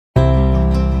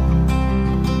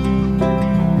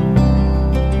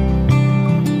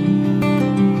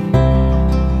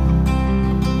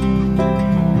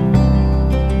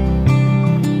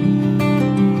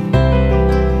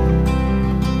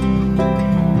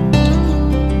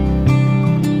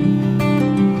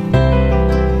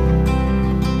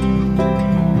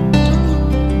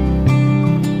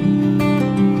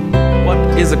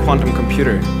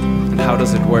computer, and how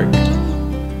does it work?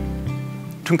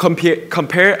 To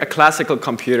compare a classical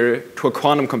computer to a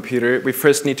quantum computer, we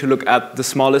first need to look at the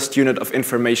smallest unit of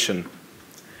information.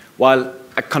 While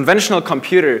a conventional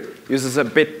computer uses a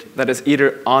bit that is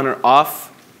either on or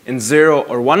off in 0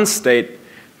 or 1 state,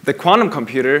 the quantum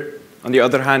computer, on the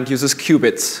other hand, uses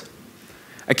qubits.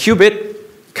 A qubit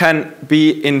can be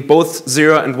in both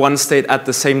 0 and 1 state at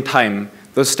the same time.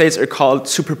 Those states are called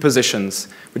superpositions,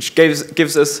 which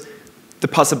gives us the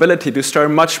possibility to store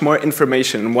much more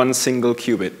information in one single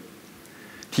qubit.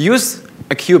 To use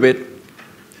a qubit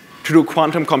to do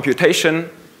quantum computation,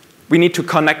 we need to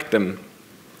connect them.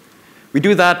 We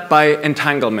do that by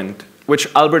entanglement, which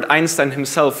Albert Einstein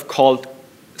himself called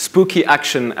spooky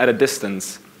action at a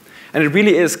distance. And it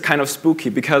really is kind of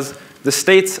spooky because the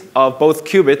states of both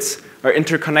qubits are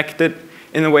interconnected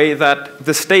in a way that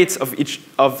the states of each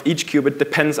qubit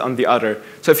depends on the other.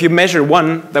 So if you measure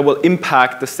one, that will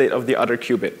impact the state of the other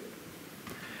qubit.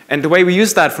 And the way we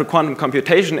use that for quantum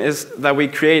computation is that we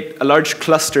create a large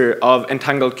cluster of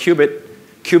entangled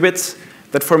qubits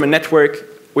that form a network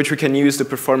which we can use to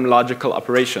perform logical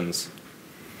operations.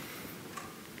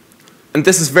 And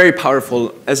this is very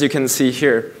powerful, as you can see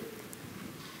here.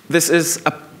 This is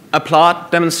a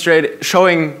plot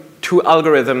showing two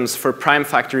algorithms for prime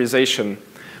factorization.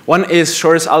 One is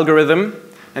Shor's algorithm,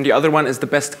 and the other one is the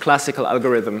best classical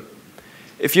algorithm.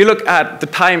 If you look at the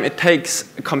time it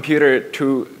takes a computer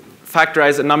to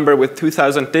factorize a number with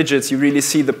 2,000 digits, you really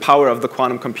see the power of the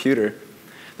quantum computer.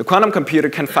 The quantum computer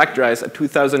can factorize a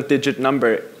 2,000-digit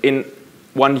number in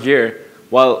 1 year,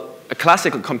 while a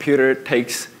classical computer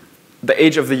takes the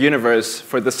age of the universe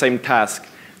for the same task.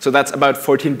 So that's about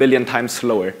 14 billion times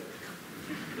slower.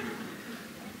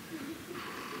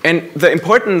 And the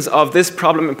importance of this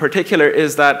problem in particular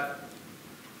is that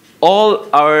all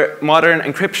our modern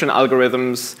encryption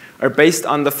algorithms are based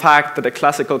on the fact that a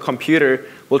classical computer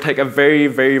will take a very,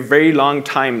 very, very long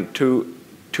time to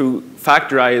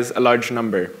factorize a large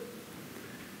number.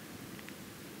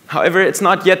 However, it's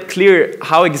not yet clear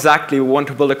how exactly we want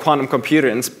to build a quantum computer,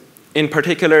 and in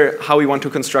particular, how we want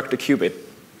to construct a qubit.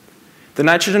 The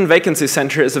nitrogen vacancy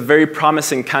center is a very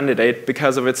promising candidate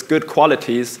because of its good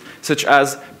qualities, such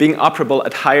as being operable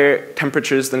at higher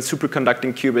temperatures than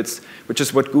superconducting qubits, which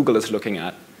is what Google is looking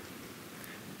at.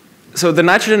 So the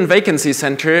nitrogen vacancy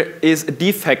center is a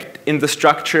defect in the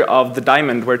structure of the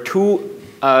diamond, where two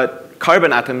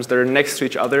carbon atoms that are next to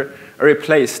each other are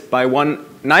replaced by one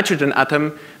nitrogen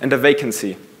atom and a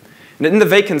vacancy. And in the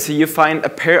vacancy, you find a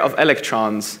pair of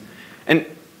electrons. And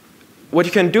what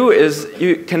you can do is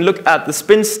you can look at the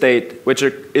spin state, which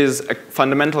is a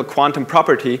fundamental quantum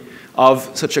property of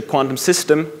such a quantum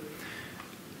system.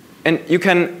 And you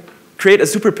can create a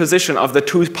superposition of the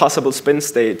two possible spin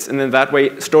states, and in that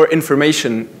way store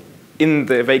information in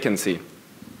the vacancy.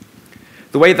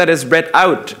 The way that is read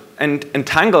out and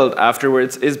entangled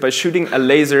afterwards is by shooting a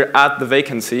laser at the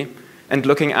vacancy and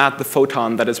looking at the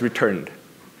photon that is returned.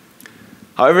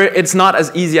 However, it's not as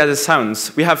easy as it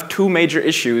sounds. We have two major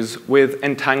issues with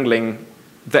entangling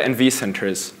the NV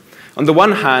centers. On the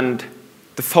one hand,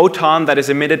 the photon that is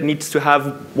emitted needs to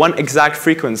have one exact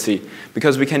frequency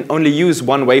because we can only use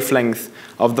one wavelength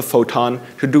of the photon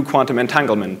to do quantum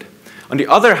entanglement. On the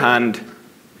other hand,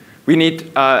 we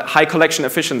need high collection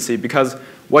efficiency because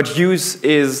what use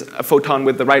is a photon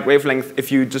with the right wavelength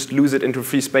if you just lose it into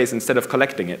free space instead of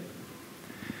collecting it?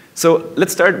 So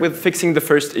let's start with fixing the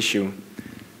first issue.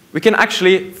 We can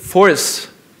actually force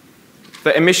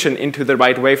the emission into the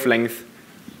right wavelength.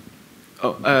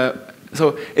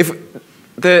 So if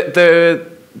the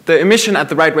emission at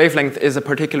the right wavelength is a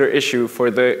particular issue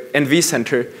for the NV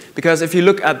center, because if you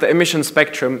look at the emission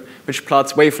spectrum, which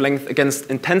plots wavelength against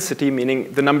intensity,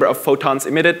 meaning the number of photons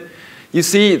emitted, you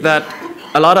see that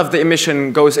a lot of the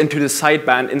emission goes into the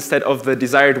sideband instead of the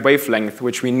desired wavelength,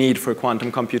 which we need for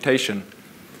quantum computation.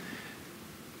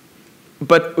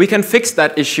 But we can fix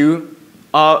that issue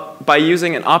by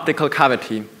using an optical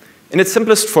cavity. In its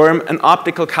simplest form, an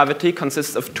optical cavity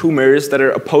consists of two mirrors that are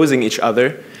opposing each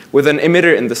other with an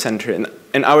emitter in the center,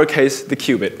 in our case, the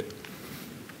qubit.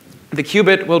 The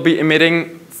qubit will be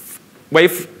emitting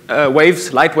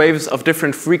light waves of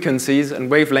different frequencies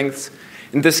and wavelengths,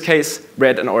 in this case,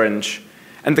 red and orange.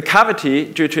 And the cavity,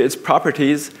 due to its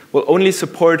properties, will only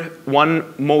support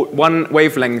one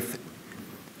wavelength,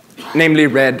 namely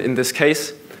red in this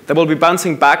case, that will be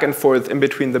bouncing back and forth in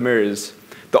between the mirrors.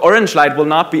 The orange light will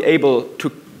not be able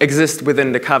to exist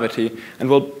within the cavity and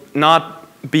will not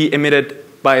be emitted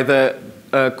by the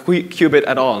qubit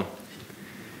at all.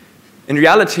 In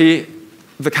reality,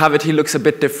 the cavity looks a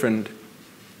bit different.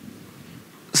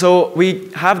 So we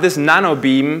have this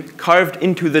nanobeam carved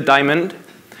into the diamond,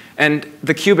 and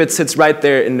the qubit sits right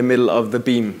there in the middle of the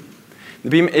beam. The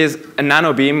beam is a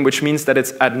nanobeam, which means that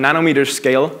it's at nanometer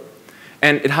scale,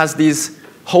 and it has these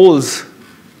holes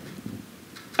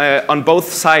on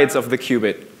both sides of the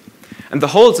qubit. And the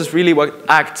holes is really what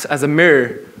acts as a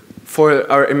mirror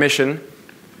for our emission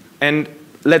and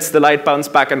lets the light bounce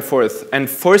back and forth and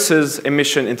forces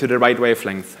emission into the right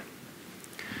wavelength.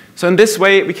 So in this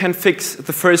way, we can fix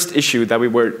the first issue that we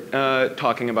were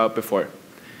talking about before.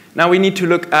 Now we need to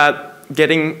look at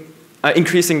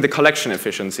increasing the collection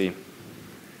efficiency.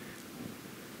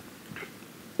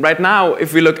 Right now,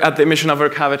 if we look at the emission of our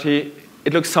cavity,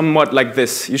 it looks somewhat like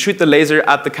this. You shoot the laser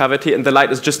at the cavity, and the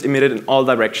light is just emitted in all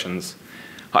directions.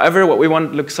 However, what we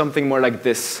want looks something more like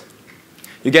this.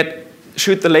 You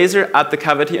shoot the laser at the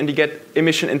cavity, and you get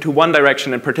emission into one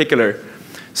direction in particular,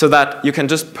 so that you can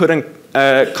just put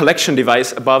a collection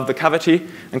device above the cavity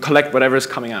and collect whatever is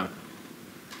coming out.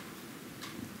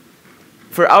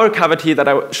 For our cavity that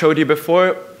I showed you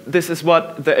before, this is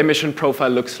what the emission profile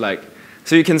looks like.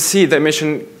 So you can see the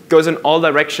emission goes in all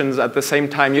directions at the same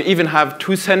time. You even have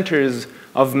two centers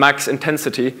of max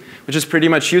intensity, which is pretty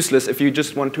much useless if you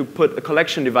just want to put a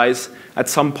collection device at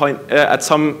some point, at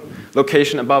some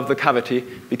location above the cavity,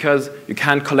 because you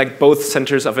can't collect both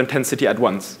centers of intensity at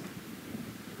once.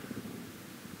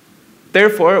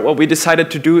 Therefore, what we decided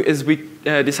to do is we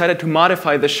decided to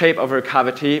modify the shape of our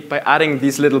cavity by adding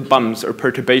these little bumps or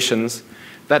perturbations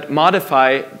that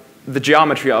modify the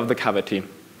geometry of the cavity.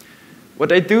 What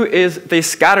they do is they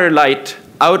scatter light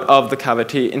out of the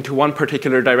cavity into one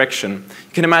particular direction.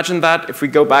 You can imagine that if we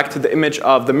go back to the image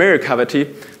of the mirror cavity,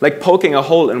 like poking a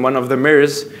hole in one of the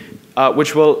mirrors,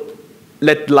 which will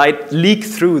let light leak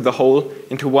through the hole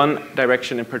into one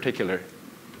direction in particular.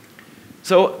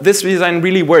 So this design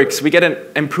really works. We get an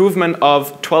improvement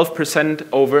of 12%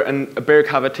 over a bare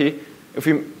cavity if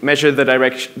we measure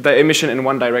the emission in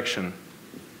one direction.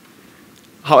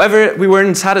 However, we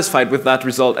weren't satisfied with that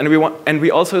result, and we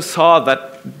also saw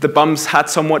that the bumps had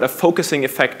somewhat a focusing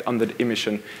effect on the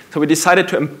emission. So we decided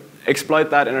to exploit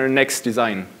that in our next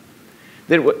design.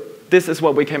 This is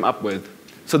what we came up with.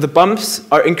 So the bumps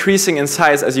are increasing in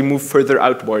size as you move further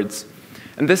outwards.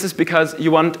 And this is because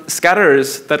you want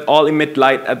scatterers that all emit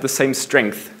light at the same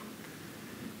strength.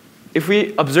 If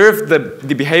we observe the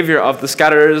behavior of the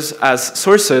scatterers as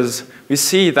sources, we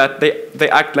see that they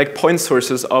act like point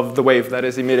sources of the wave that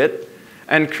is emitted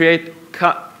and create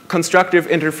constructive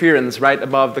interference right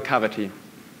above the cavity.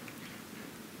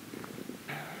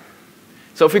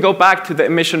 So if we go back to the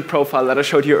emission profile that I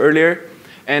showed you earlier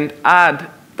and add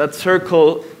that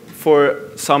circle for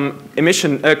some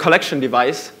collection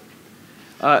device,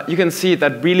 you can see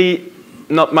that really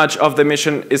not much of the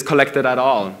emission is collected at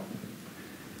all.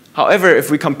 However, if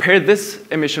we compare this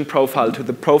emission profile to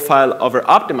the profile of our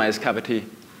optimized cavity,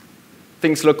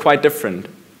 things look quite different.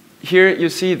 Here you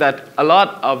see that a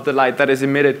lot of the light that is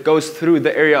emitted goes through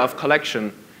the area of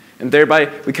collection, and thereby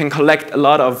we can collect a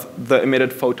lot of the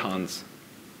emitted photons.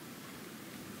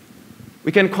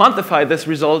 We can quantify this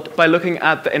result by looking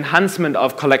at the enhancement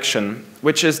of collection,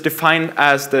 which is defined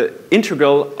as the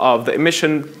integral of the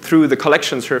emission through the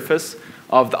collection surface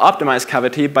of the optimized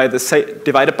cavity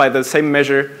divided by the same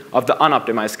measure of the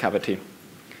unoptimized cavity.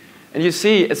 And you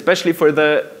see, especially for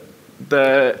the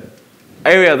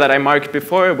area that I marked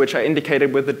before, which I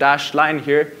indicated with the dashed line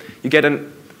here, you get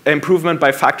an improvement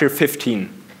by factor 15.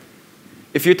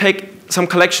 If you take some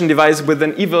collection device with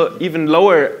an even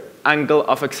lower angle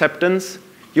of acceptance,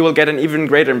 you will get an even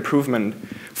greater improvement.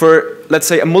 For, let's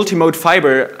say, a multimode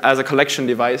fiber as a collection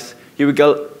device, you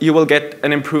will get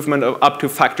an improvement of up to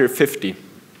factor 50,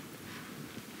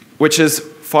 which is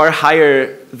far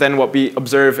higher than what we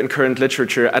observe in current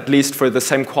literature, at least for the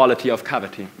same quality of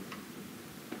cavity.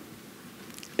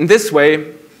 In this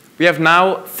way, we have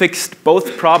now fixed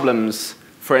both problems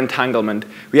for entanglement.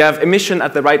 We have emission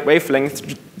at the right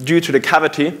wavelength due to the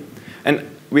cavity, and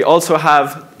we also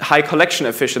have high collection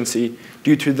efficiency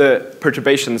due to the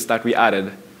perturbations that we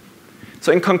added.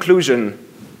 So in conclusion,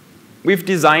 we've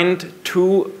designed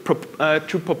two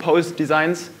proposed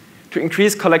designs to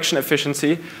increase collection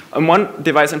efficiency, and one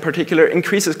device in particular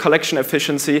increases collection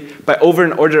efficiency by over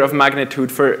an order of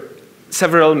magnitude for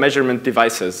several measurement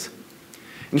devices.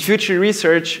 In future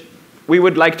research, we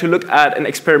would like to look at an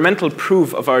experimental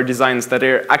proof of our designs that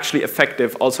are actually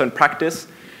effective also in practice,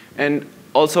 and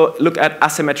also look at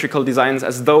asymmetrical designs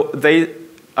as though they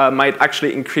might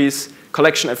actually increase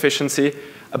collection efficiency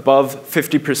above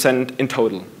 50% in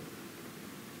total.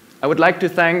 I would like to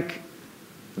thank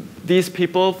these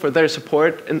people for their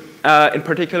support, in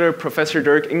particular Professor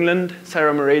Dirk Englund,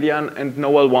 Sarah Moradian, and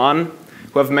Noel Wan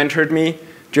who have mentored me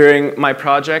during my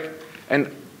project, and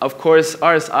of course,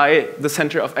 RSI, the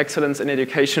Center of Excellence in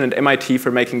Education, and MIT for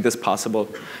making this possible.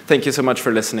 Thank you so much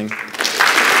for listening.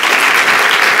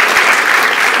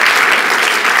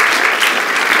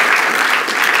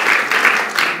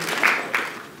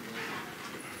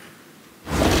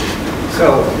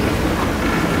 So,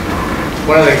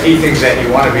 one of the key things that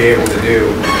you want to be able to do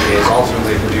is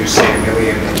ultimately produce, say, 1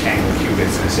 million entangled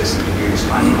qubits in a system to do these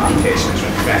kinds of computations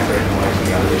when you factor in noise and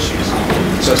the other issues.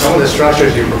 So some of the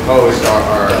structures you proposed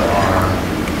are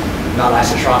not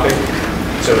isotropic.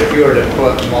 So if you were to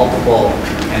put multiple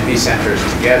NV centers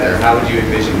together, how would you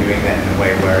envision doing that in a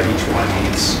way where each one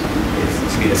needs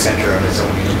to be the center of its own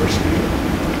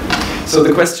university? So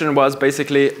the question was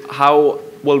basically, how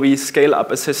will we scale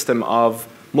up a system of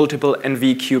multiple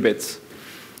NV qubits?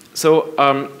 So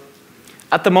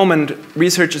at the moment,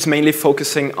 research is mainly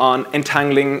focusing on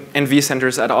entangling NV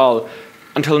centers at all.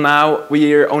 Until now,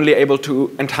 we are only able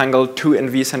to entangle 2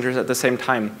 NV centers at the same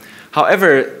time.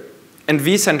 However,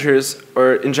 NV centers,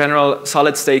 or in general,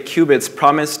 solid-state qubits,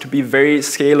 promise to be very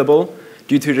scalable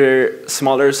due to their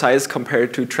smaller size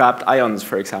compared to trapped ions,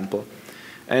 for example.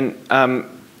 And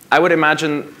I would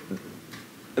imagine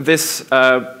this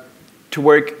to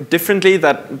work differently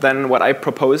than what I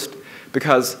proposed,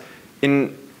 because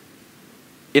in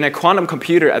a quantum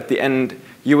computer at the end,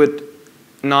 you would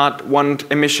not want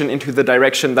emission into the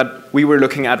direction that we were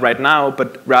looking at right now,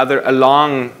 but rather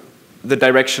along the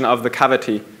direction of the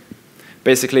cavity.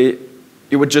 Basically,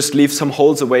 you would just leave some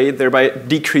holes away, thereby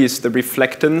decrease the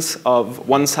reflectance of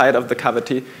one side of the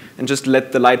cavity, and just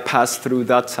let the light pass through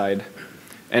that side,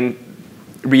 and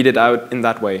read it out in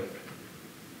that way.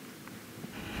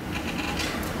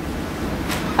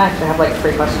 I actually have like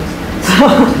 3 questions.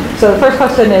 So the first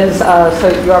question is,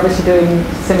 so you're obviously doing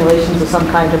simulations of some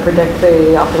kind to predict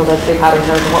the optical density patterns,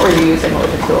 and what were you using? What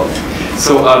were the tools?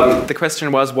 So the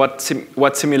question was what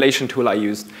simulation tool I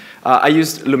used. I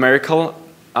used Lumerical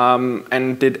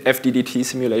and did FDDT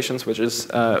simulations, which is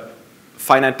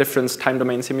finite difference time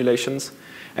domain simulations,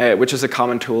 which is a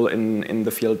common tool in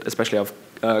the field, especially of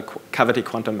cavity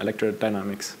quantum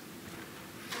electrodynamics.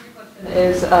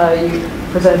 Is you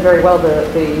presented very well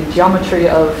the geometry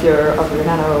of your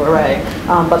nano array,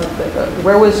 but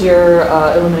where was your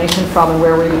illumination from, and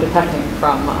where were you detecting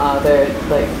from? There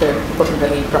wasn't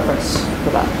any reference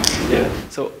for that. Yeah.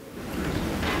 So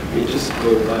let me just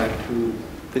go back to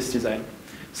this design.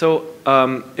 So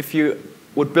if you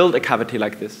would build a cavity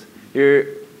like this, your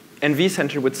NV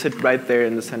center would sit right there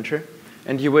in the center,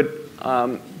 and you would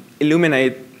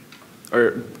illuminate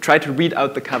or try to read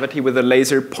out the cavity with a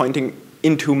laser pointing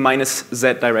into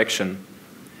 -z direction.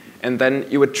 And then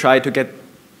you would try to get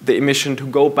the emission to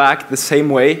go back the same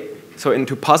way, so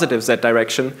into positive z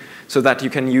direction, so that you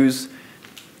can use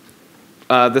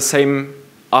the same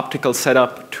optical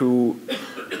setup to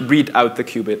read out the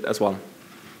qubit as well.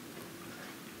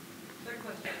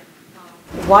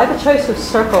 Why the choice of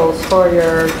circles for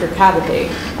your cavity?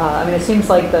 I mean, it seems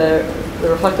like the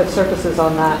reflective surfaces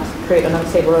on that create an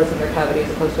unstable resonance in your cavity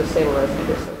as opposed to a stable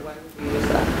resonance. So why would you use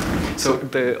that? So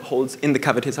the holes in the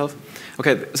cavity itself?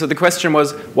 Okay, so the question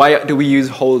was, why do we use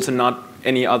holes and not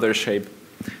any other shape?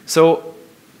 So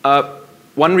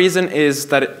one reason is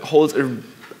that holes are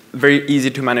very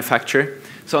easy to manufacture.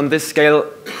 So on this scale,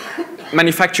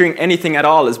 manufacturing anything at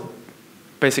all is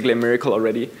basically a miracle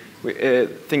already.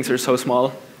 Things are so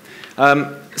small.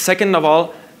 Second of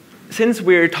all, since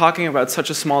we're talking about such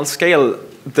a small scale,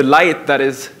 the light that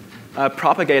is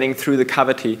propagating through the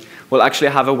cavity will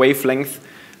actually have a wavelength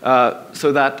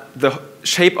so that the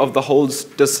shape of the holes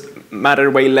does matter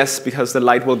way less, because the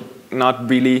light will not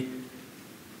really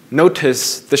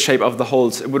notice the shape of the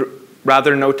holes. It would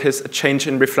rather notice a change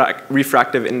in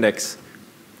refractive index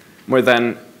more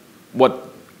than what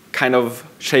kind of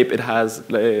shape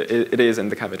it is in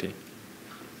the cavity.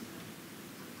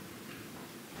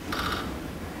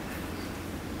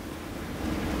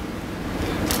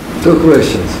 Two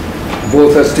questions,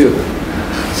 both are stupid.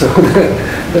 So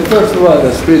the first one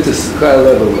is pretty high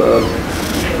level.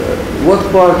 What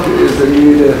part is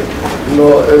really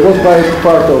what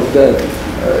part of that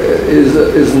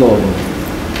is novel?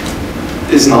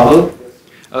 Is novel?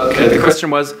 Okay. The question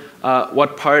was,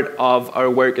 what part of our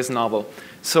work is novel?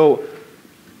 So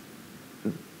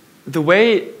the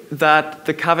way that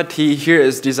the cavity here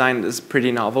is designed is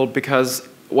pretty novel, because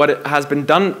what has been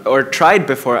done, or tried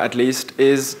before at least,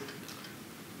 is,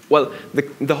 well,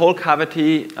 the whole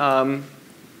cavity,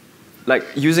 like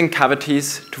using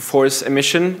cavities to force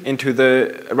emission into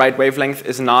the right wavelength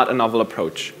is not a novel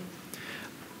approach.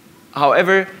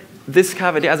 However, this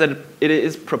cavity, as it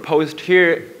is proposed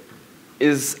here,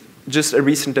 is just a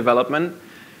recent development.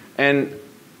 And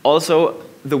also,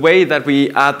 the way that we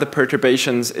add the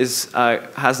perturbations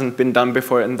hasn't been done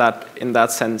before in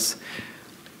that sense.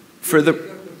 For the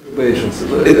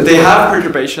they have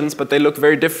perturbations, but they look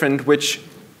very different, which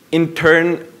in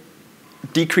turn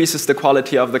decreases the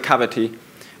quality of the cavity.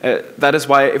 That is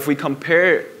why if we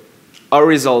compare our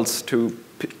results to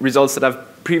results that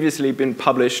have previously been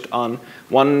published on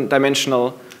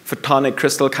one-dimensional photonic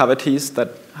crystal cavities that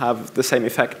have the same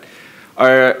effect,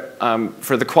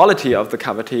 for the quality of the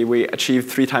cavity, we achieve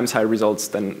 3 times higher results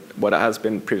than what has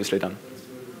been previously done.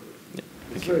 Yeah.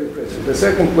 It's very impressive. The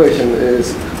second question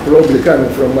is probably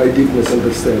coming from my deep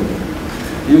misunderstanding.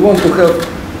 You want to have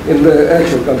in the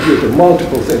actual computer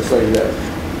multiple things like that,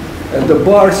 and the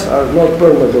bars are not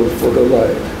permeable for the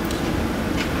light.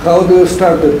 How do you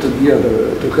start them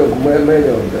together to have many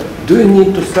of them? Do you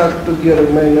need to start together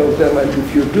many of them, and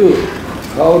if you do,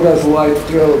 how does light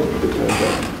travel between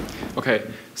them? Okay,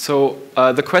 so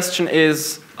the question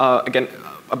is, again,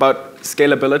 about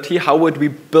scalability. How would we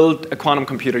build a quantum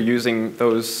computer using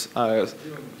those?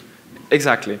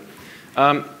 Exactly.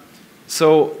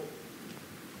 So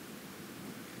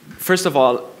first of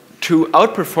all, to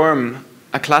outperform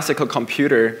a classical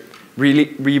computer, we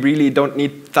really don't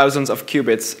need thousands of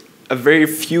qubits. A very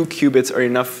few qubits are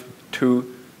enough to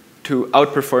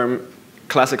outperform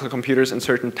classical computers in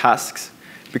certain tasks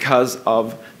because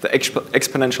of the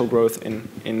exponential growth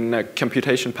in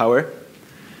computation power.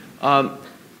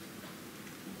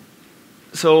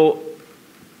 So,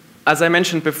 as I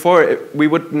mentioned before, we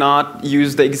would not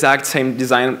use the exact same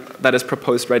design that is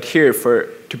proposed right here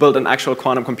to build an actual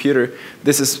quantum computer.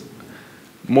 This is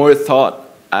more thought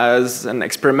as an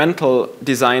experimental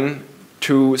design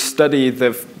to study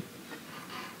the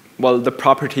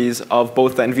properties of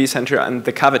both the NV center and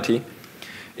the cavity.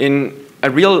 In a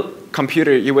real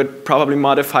computer, you would probably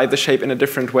modify the shape in a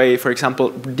different way. For example,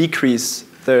 decrease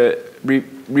the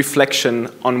reflection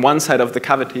on one side of the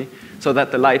cavity so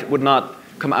that the light would not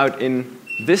come out in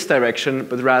this direction,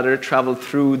 but rather travel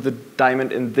through the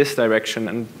diamond in this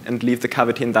direction and leave the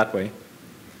cavity in that way.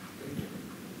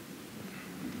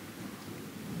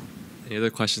 Any other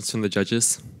questions from the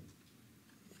judges?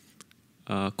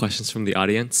 Questions from the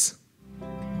audience? All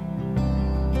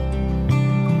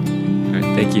right,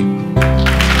 thank you.